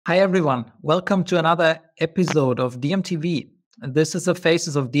Hi, everyone. Welcome to another episode of DiEM. This is a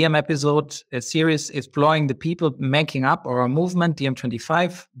Faces of DiEM episode, a series exploring the people making up our movement,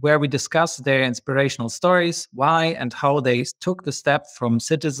 DiEM25, where we discuss their inspirational stories, why and how they took the step from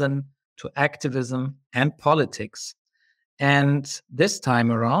citizen to activism and politics. And this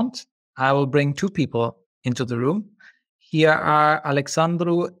time around, I will bring two people into the room. Here are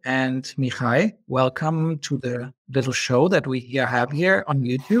Alexandru and Mihai. Welcome to the little show that we have here on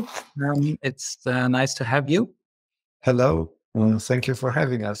YouTube. It's nice to have you. Hello. Thank you for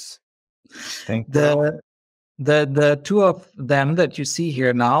having us. Thank you. The two of them that you see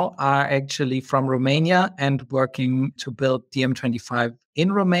here now are actually from Romania and working to build DiEM25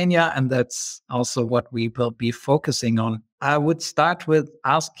 in Romania. And that's also what we will be focusing on. I would start with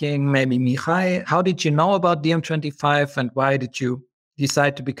asking maybe Mihai, how did you know about DiEM25 and why did you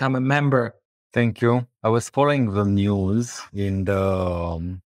decide to become a member? Thank you. I was following the news in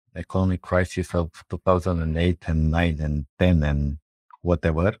the economic crisis of 2008 and 9 and 10 and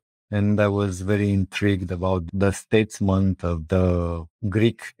whatever. And I was very intrigued about the statement of the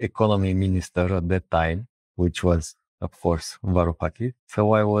Greek economy minister at that time, which was, of course, Varoufakis.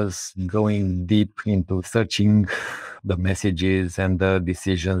 So I was going deep into searching the messages and the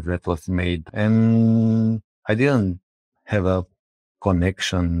decisions that was made. And I didn't have a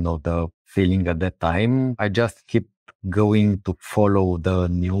connection or the feeling at that time. I just kept going to follow the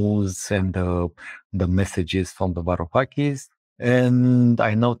news and the messages from the Varoufakis. And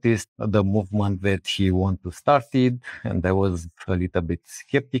I noticed the movement that he wanted to start it, and I was a little bit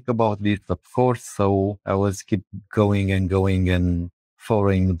skeptic about this, of course. So I was keep going and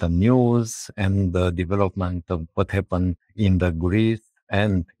following the news and the development of what happened in the Greece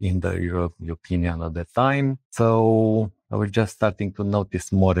and in the European Union at that time. So I was just starting to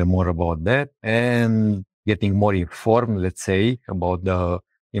notice more and more about that and getting more informed, let's say, about the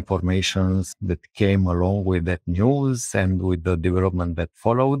informations that came along with that news and with the development that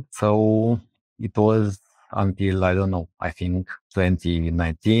followed. So it was until, I think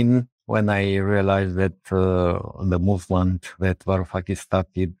 2019 when I realized that the movement that Varoufakis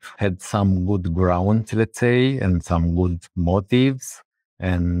started had some good ground, let's say, and some good motives,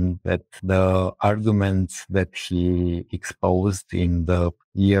 and that the arguments that he exposed in the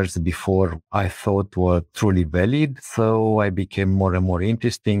years before I thought were truly valid. So I became more and more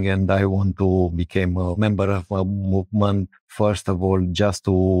interesting, and I want to become a member of a movement, first of all, just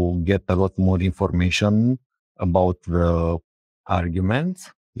to get a lot more information about the arguments.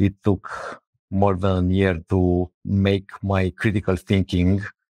 It took more than a year to make my critical thinking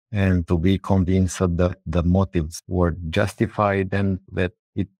and to be convinced that the motives were justified and that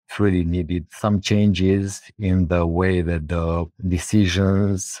it really needed some changes in the way that the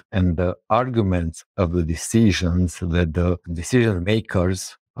decisions and the arguments of the decisions that the decision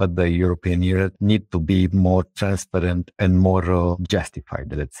makers at the European Union need to be more transparent and more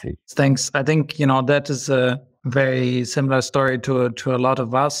justified, let's say. Thanks. I think, that is a very similar story to a lot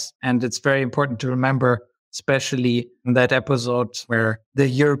of us. And it's very important to remember, especially in that episode where the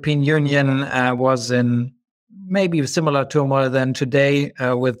European Union was in maybe similar turmoil than today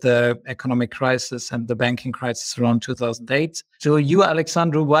with the economic crisis and the banking crisis around 2008. So you,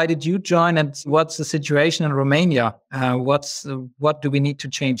 Alexandru, why did you join and what's the situation in Romania? What do we need to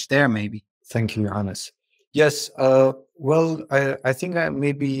change there maybe? Thank you, Johannes. Yes, well, I think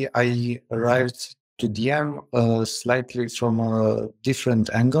I arrived to DiEM slightly from a different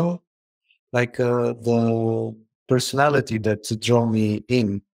angle. Like the personality that drew me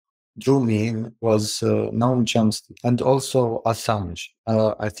in was Noam Chomsky and also Assange.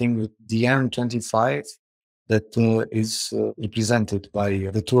 I think DiEM25 that is represented by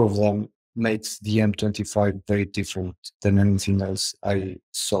the two of them makes DiEM25 very different than anything else I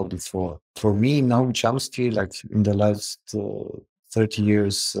saw before. For me, Noam Chomsky, like in the last 30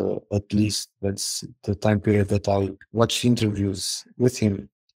 years at least, that's the time period that I watched interviews with him.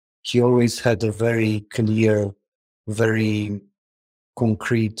 He always had a very clear, very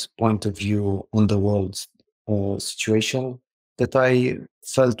concrete point of view on the world's situation that I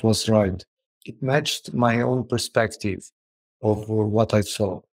felt was right. It matched my own perspective of what I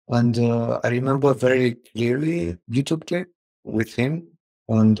saw. And I remember very clearly YouTube clip with him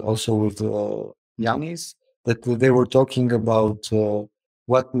and also with Yanis that they were talking about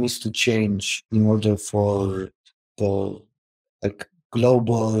what needs to change in order for the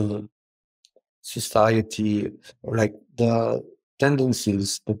global society, or like the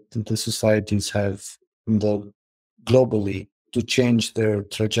tendencies that the societies have globally to change their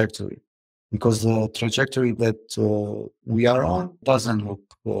trajectory, because the trajectory that we are on doesn't look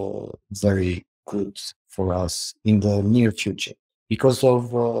very good for us in the near future. because of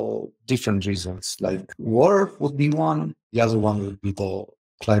different reasons. Like war would be one, the other one would be the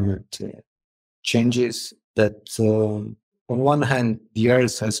climate changes that on one hand, the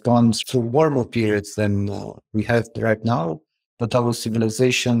Earth has gone through warmer periods than we have right now, but our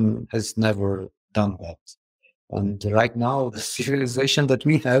civilization has never done that. And right now, the civilization that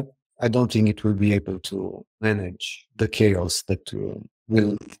we have, I don't think it will be able to manage the chaos that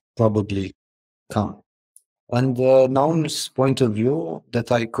will probably come. And Naum's point of view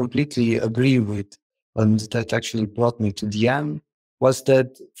that I completely agree with, and that actually brought me to DiEM, was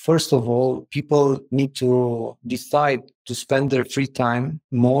that first of all, people need to decide to spend their free time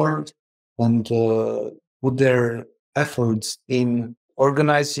more and put their efforts in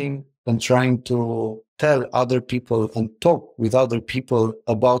organizing and trying to tell other people and talk with other people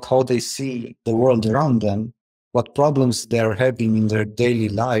about how they see the world around them, what problems they are having in their daily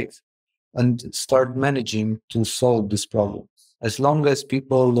life, and start managing to solve this problem. As long as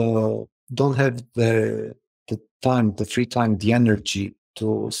people don't have the time, the free time, the energy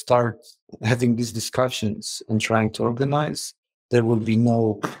to start having these discussions and trying to organize, there will be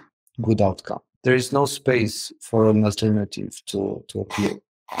no good outcome. There is no space for an alternative to appear.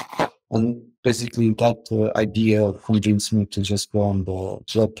 And basically that idea convinced me to just go on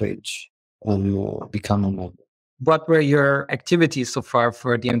the web page and become a member. What were your activities so far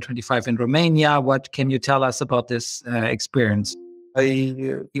for DiEM25 in Romania? What can you tell us about this experience? I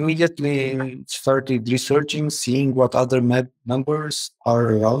immediately started researching, seeing what other members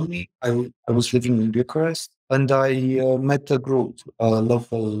are around me. I was living in Bucharest, and I met a group, a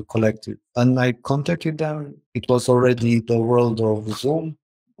local collective, and I contacted them. It was already the world of Zoom.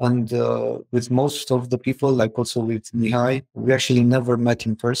 And with most of the people, like also with Mihai, we actually never met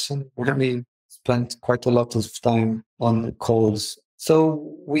in person. We only spent quite a lot of time on calls.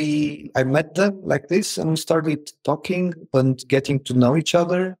 So I met them like this, and we started talking and getting to know each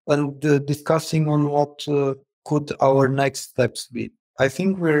other and discussing on what could our next steps be. I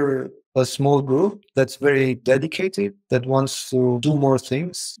think we're a small group that's very dedicated, that wants to do more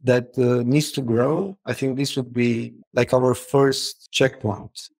things, that needs to grow. I think this would be like our first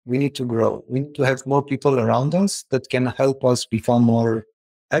checkpoint. We need to grow. We need to have more people around us that can help us become more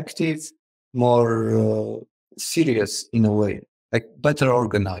active, more serious in a way. Like better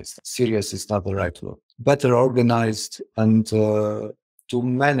organized. Serious is not the right word. Better organized and to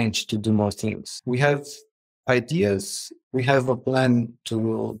manage to do more things. We have ideas. We have a plan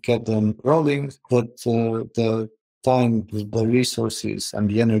to get them rolling, but the time, the resources, and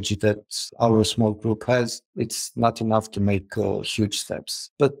the energy that our small group has, it's not enough to make huge steps.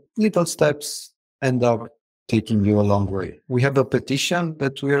 But little steps end up taking you a long way. We have a petition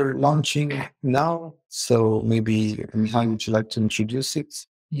that we're launching now. So maybe, Mihai, would you like to introduce it?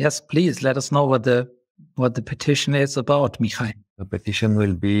 Yes, please let us know what the petition is about, Mihai. The petition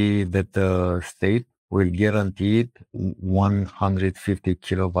will be that the state will guarantee 150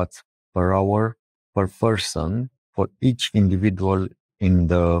 kilowatts per hour per person for each individual in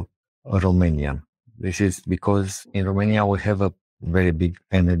the Romanian. This is because in Romania we have a very big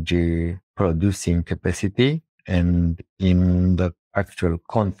energy producing capacity, and in the actual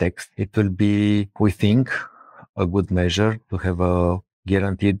context, it will be, we think, a good measure to have a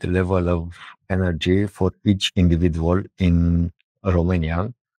guaranteed level of energy for each individual in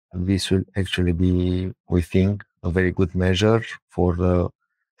Romania. This will actually be, we think, a very good measure for the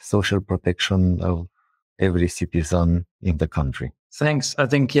social protection of every citizen in the country. Thanks. I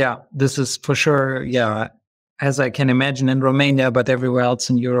think, this is for sure, as I can imagine in Romania, but everywhere else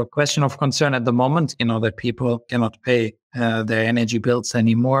in Europe, question of concern at the moment, that people cannot pay their energy bills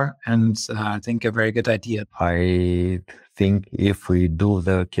anymore. And I think a very good idea. I think if we do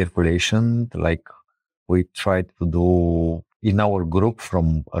the calculation, like we tried to do in our group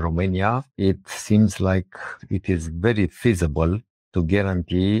from Romania, it seems like it is very feasible to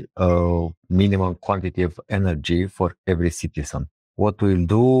guarantee a minimum quantity of energy for every citizen. What we'll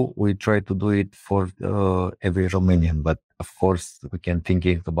do, we try to do it for every Romanian, but of course we can think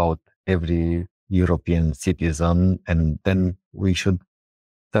about every European citizen, and then we should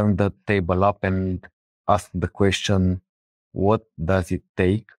turn the table up and ask the question, what does it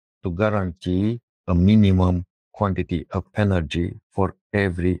take to guarantee a minimum quantity of energy for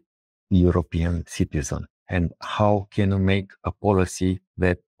every European citizen? And how can you make a policy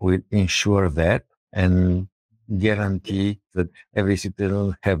that will ensure that and guarantee that every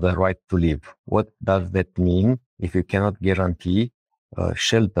citizen have the right to live? What does that mean if you cannot guarantee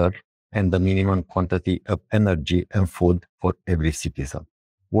shelter and the minimum quantity of energy and food for every citizen?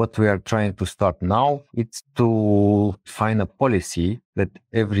 What we are trying to start now is to find a policy that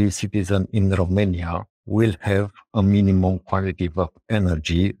every citizen in Romania will have a minimum quantity of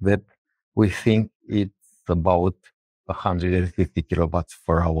energy that we think it's about 150 kilowatts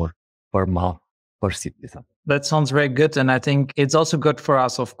per hour per month per citizen. That sounds very good. And I think it's also good for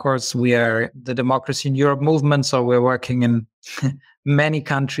us. Of course, we are the Democracy in Europe movement. So we're working in many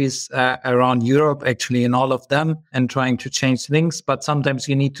countries around Europe, actually in all of them, and trying to change things. But sometimes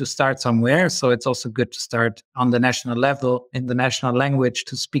you need to start somewhere. So it's also good to start on the national level, in the national language,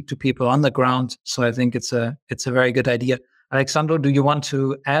 to speak to people on the ground. So I think it's a very good idea. Alexandru, do you want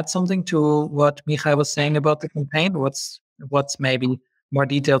to add something to what Mihai was saying about the campaign? What's maybe more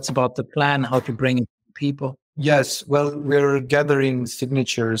details about the plan, how to bring people? Yes, well, we're gathering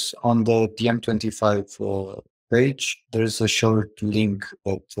signatures on the DiEM25 page. There's a short link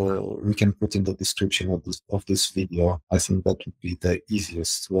that we can put in the description of this video. I think that would be the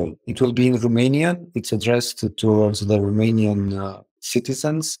easiest way. It will be in Romanian. It's addressed towards the Romanian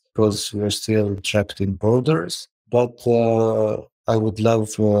citizens because we're still trapped in borders. But I would love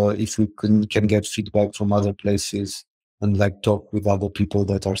if we can get feedback from other places and talk with other people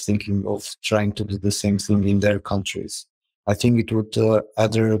that are thinking of trying to do the same thing in their countries. I think it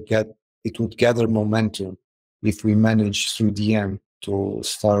would gather momentum if we manage through DiEM to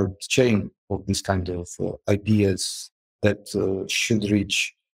start chain of these kind of ideas that should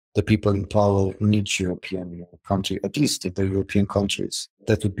reach the people in power in each European country, at least in the European countries.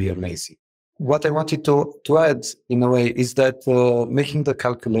 That would be amazing. What I wanted to add, in a way, is that making the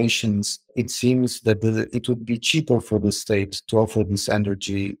calculations, it seems that it would be cheaper for the state to offer this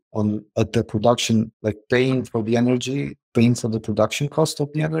energy at the production, paying for the energy, paying for the production cost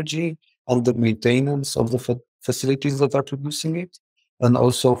of the energy, and the maintenance of the facilities that are producing it, and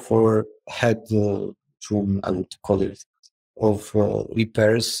also for headroom, I would call it, of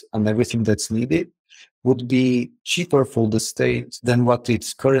repairs and everything that's needed, would be cheaper for the state than what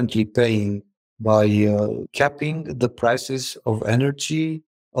it's currently paying by capping the prices of energy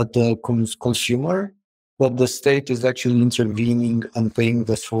at the consumer, but the state is actually intervening and paying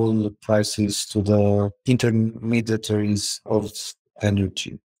the full prices to the intermediaries of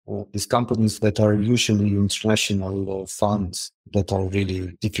energy. These companies that are usually international funds that are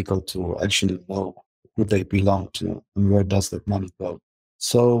really difficult to actually know who they belong to and where does that money go.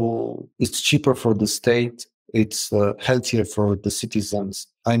 So it's cheaper for the state. It's healthier for the citizens.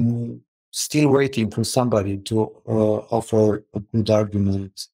 I'm still waiting for somebody to offer a good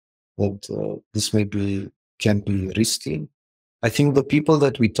argument that this can be risky. I think the people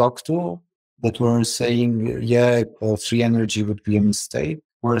that we talked to that were saying, free energy would be a mistake,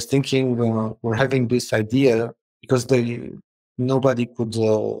 were thinking we're having this idea because nobody could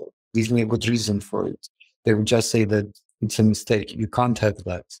give me a good reason for it. They would just say that it's a mistake. You can't have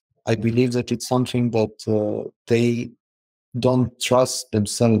that. I believe that it's something that they don't trust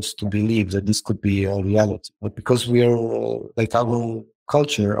themselves to believe that this could be a reality. But because we are our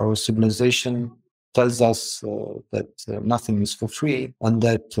culture, our civilization tells us that nothing is for free and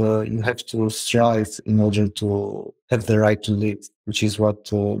that you have to strive in order to have the right to live, which is what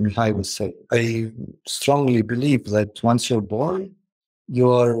Mihai was saying. I strongly believe that once you're born,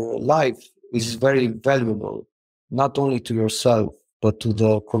 your life is very valuable, not only to yourself, but to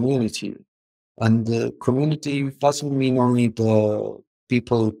the community. And the community doesn't mean only the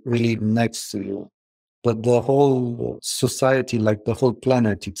people really next to you, but the whole society, the whole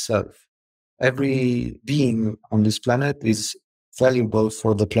planet itself. Every being on this planet is valuable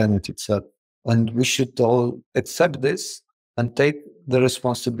for the planet itself. And we should all accept this and take the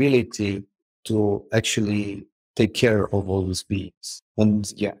responsibility to actually take care of all these beings.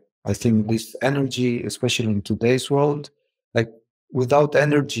 And I think this energy, especially in today's world, without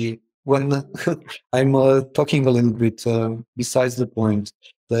energy, when I'm talking a little bit besides the point,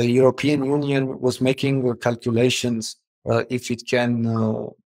 the European Union was making calculations if it can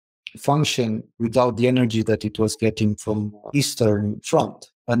function without the energy that it was getting from Eastern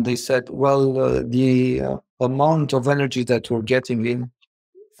Front. And they said, the amount of energy that we're getting in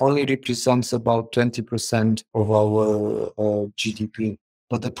only represents about 20% of our GDP.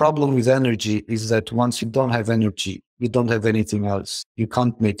 But the problem with energy is that once you don't have energy, you don't have anything else. You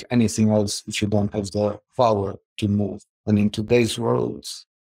can't make anything else if you don't have the power to move. And in today's world,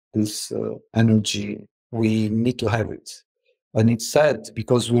 this energy, we need to have it. And it's sad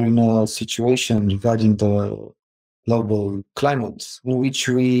because we're in a situation regarding the global climate in which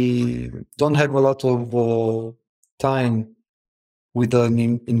we don't have a lot of time with an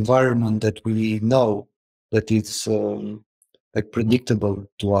environment that we know that it's predictable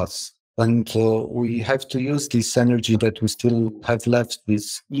to us. And we have to use this energy that we still have left,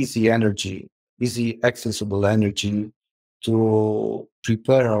 this easy energy, easy accessible energy, to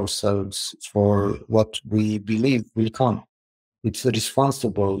prepare ourselves for what we believe will come. It's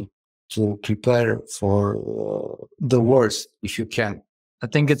responsible to prepare for the worst if you can. I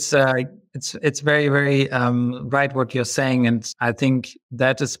think it's very, very right what you're saying, and I think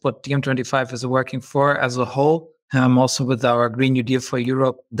that is what DiEM25 is working for as a whole. Also with our Green New Deal for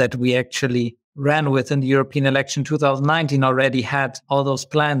Europe that we actually ran with in the European election 2019 already had all those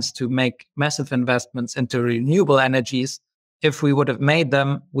plans to make massive investments into renewable energies. If we would have made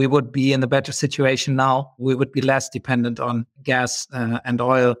them, we would be in a better situation now. We would be less dependent on gas and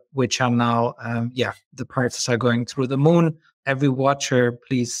oil, which are now, the prices are going through the moon. Every watcher,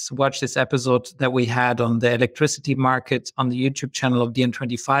 please watch this episode that we had on the electricity market on the YouTube channel of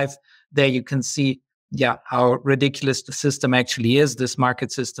DiEM25. There you can see, how ridiculous the system actually is, this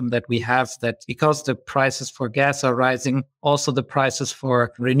market system that we have, that because the prices for gas are rising, also the prices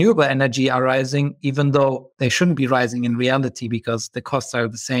for renewable energy are rising, even though they shouldn't be rising in reality because the costs are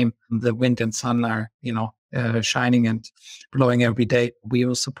the same. The wind and sun are, shining and blowing every day. We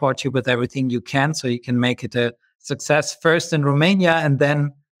will support you with everything you can so you can make it a success first in Romania and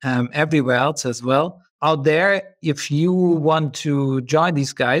then everywhere else as well. Out there, if you want to join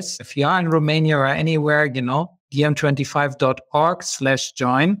these guys, if you are in Romania or anywhere,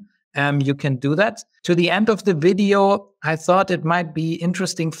 diem25.org/join, you can do that. To the end of the video, I thought it might be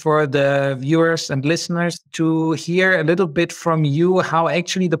interesting for the viewers and listeners to hear a little bit from you how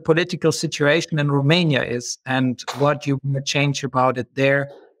actually the political situation in Romania is and what you want to change about it there.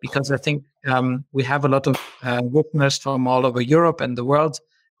 Because I think we have a lot of listeners from all over Europe and the world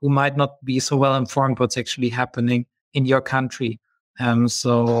who might not be so well informed what's actually happening in your country.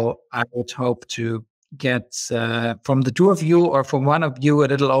 So I would hope to get from the two of you or from one of you a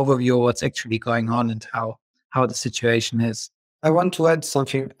little overview of what's actually going on and how the situation is. I want to add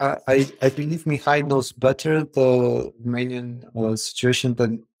something. I believe Mihai knows better the Romanian situation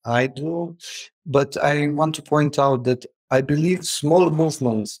than I do, but I want to point out that I believe small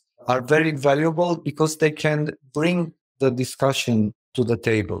movements are very valuable because they can bring the discussion to the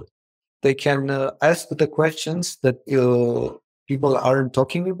table. They can ask the questions that people aren't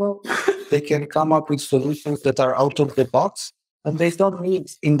talking about. They can come up with solutions that are out of the box, and they don't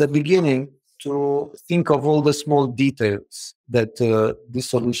need in the beginning to think of all the small details that these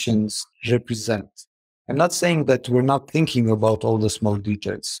solutions represent. I'm not saying that we're not thinking about all the small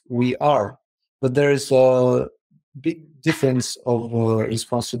details. We are, but there is a big difference of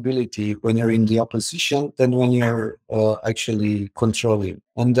responsibility when you're in the opposition than when you're actually controlling.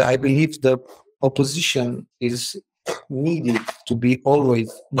 And I believe the opposition is needed to be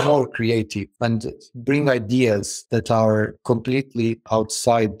always more creative and bring ideas that are completely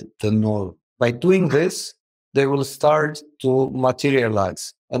outside the norm. By doing this, they will start to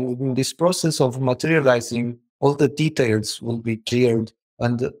materialize. And in this process of materializing, all the details will be cleared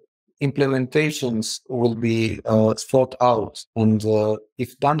and implementations will be thought out. And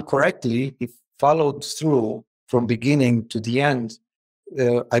if done correctly, if followed through from beginning to the end,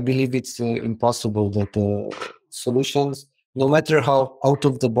 I believe it's impossible that solutions, no matter how out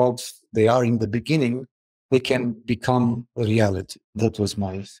of the box they are in the beginning, they can become a reality. That was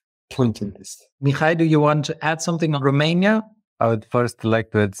my point in this. Mihai, do you want to add something on Romania? I would first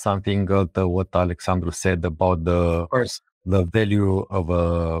like to add something to what Alexandru said about the value of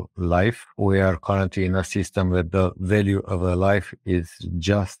a life. We are currently in a system where the value of a life is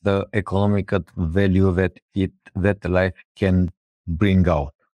just the economic value that life can bring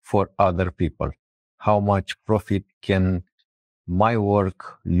out for other people. How much profit can my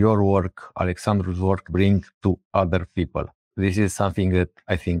work, your work, Alexandru's work bring to other people? This is something that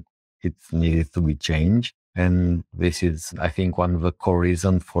I think it's needed to be changed. And this is, I think, one of the core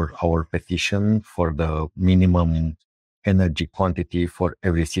reasons for our petition for the minimum energy quantity for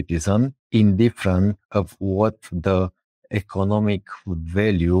every citizen, indifferent of what the economic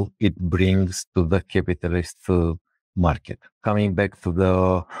value it brings to the capitalist market. Coming back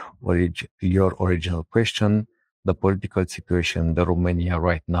to your original question, the political situation in Romania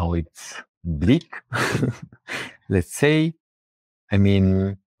right now, it's bleak. Let's say, I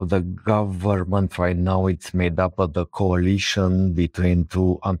mean, the government right now, it's made up of the coalition between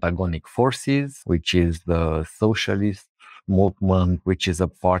two antagonic forces, which is the socialist movement, which is a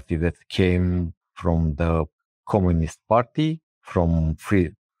party that came from the Communist Party from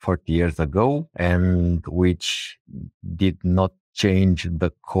 40 years ago, and which did not change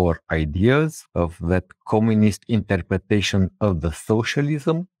the core ideas of that communist interpretation of the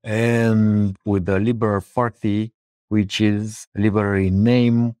socialism, and with the Liberal Party, which is liberal in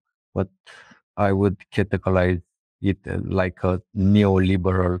name, but I would categorize it like a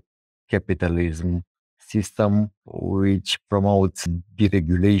neoliberal capitalism system which promotes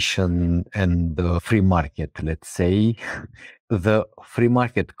deregulation and the free market, let's say. The free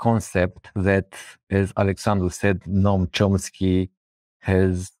market concept that, as Alexandru said, Noam Chomsky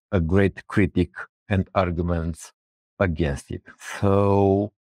has a great critic and arguments against it.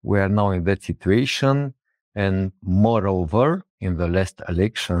 So we are now in that situation. And moreover, in the last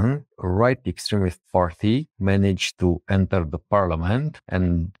election, a right extremist party managed to enter the parliament,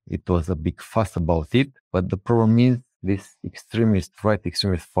 and it was a big fuss about it. But the problem is this right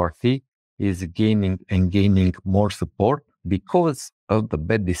extremist party is gaining and gaining more support because of the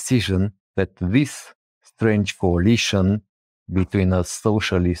bad decision that this strange coalition between a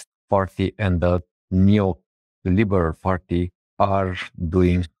socialist party and a neo-liberal party are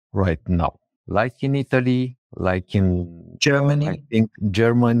doing right now. Like in Italy, like in Germany. I think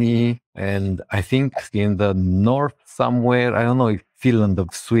Germany, and I think in the north somewhere, I don't know if Finland or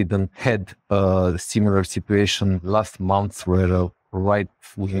Sweden had a similar situation last month where a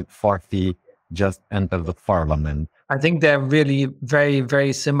right-wing party just entered the parliament. I think they're really very,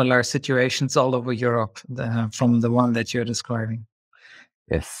 very similar situations all over Europe from the one that you're describing.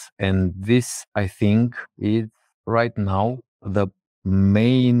 Yes, and this, I think, is right now the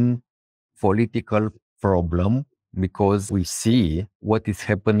main political problem, because we see what is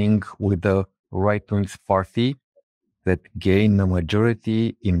happening with the right-wing party that gain a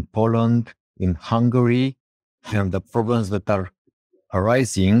majority in Poland, in Hungary, and the problems that are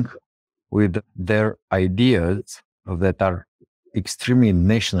arising with their ideas that are extremely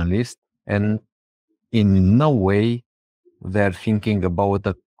nationalist, and in no way they're thinking about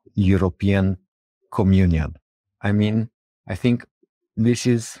a European communion. I mean, I think this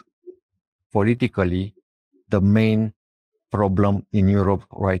is politically the main problem in Europe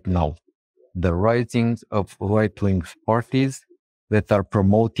right now. The rising of right-wing parties that are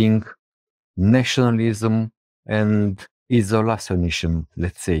promoting nationalism and isolationism,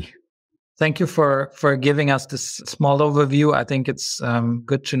 let's say. Thank you for giving us this small overview. I think it's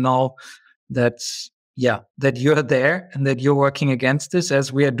good to know that, that you're there and that you're working against this,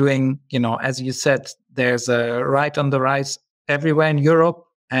 as we are doing, as you said, there's a right on the rise everywhere in Europe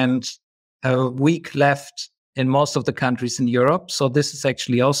and a weak left in most of the countries in Europe. So this is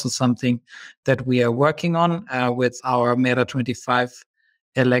actually also something that we are working on with our Mera 25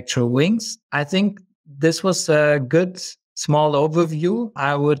 electoral wings. I think this was a good small overview.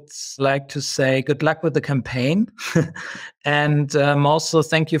 I would like to say good luck with the campaign. And also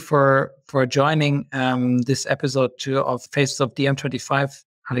thank you for joining this episode 2 of Faces of DiEM 25,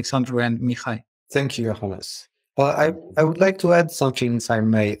 Alexandru and Mihai. Thank you, Johannes. I would like to add something, if I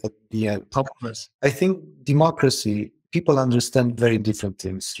may, at the end. Of course. I think democracy, people understand very different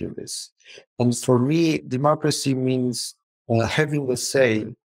things through this. And for me, democracy means having a say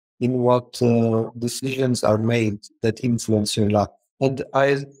in what decisions are made that influence your life. And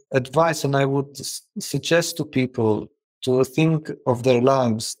I advise and I would suggest to people to think of their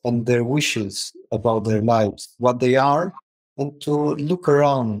lives and their wishes about their lives, what they are, and to look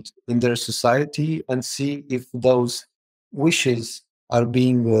around in their society and see if those wishes are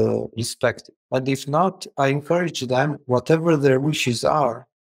being respected. And if not, I encourage them, whatever their wishes are,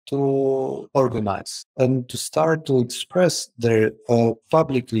 to organize and to start to express their,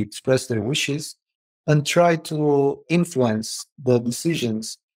 publicly express their wishes and try to influence the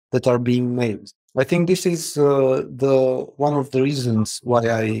decisions that are being made. I think this is one of the reasons why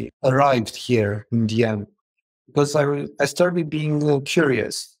I arrived here in DiEM, because I started being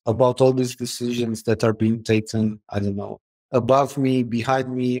curious about all these decisions that are being taken, I don't know, above me,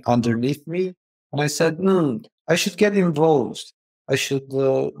 behind me, underneath me. And I said, I should get involved. I should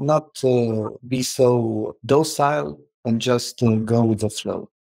not be so docile and just go with the flow.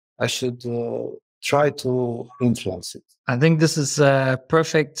 I should try to influence it. I think this is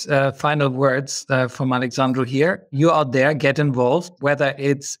perfect final words from Alexandru here. You out there, get involved, whether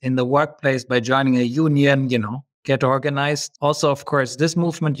it's in the workplace by joining a union, get organized. Also, of course, this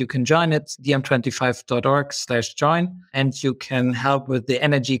movement, you can join it, diem25.org/join, and you can help with the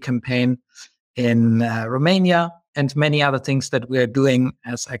energy campaign in Romania and many other things that we are doing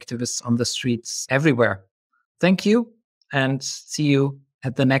as activists on the streets everywhere. Thank you, and see you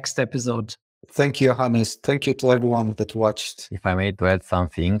at the next episode. Thank you, Johannes. Thank you to everyone that watched. If I may to add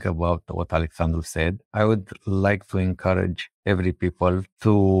something about what Alexandru said, I would like to encourage every people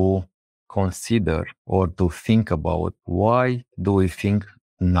to consider or to think about why do we think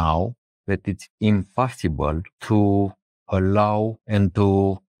now that it's impossible to allow and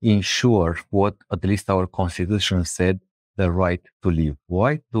to ensure what at least our constitution said, the right to live.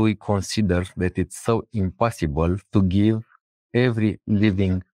 Why do we consider that it's so impossible to give every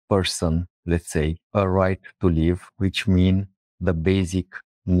living person, let's say, a right to live, which means the basic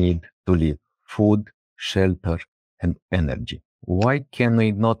need to live: food, shelter, and energy. Why can we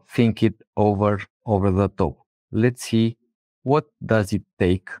not think it over the top? Let's see, what does it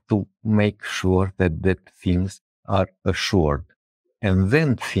take to make sure that things are assured? And then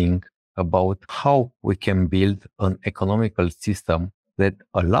think about how we can build an economical system that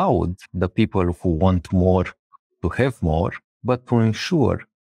allows the people who want more to have more, but to ensure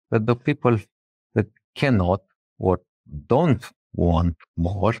that the people that cannot or don't want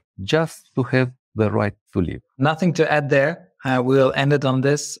more just to have the right to live. Nothing to add there. We'll end it on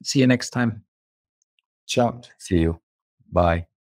this. See you next time. Ciao. See you. Bye.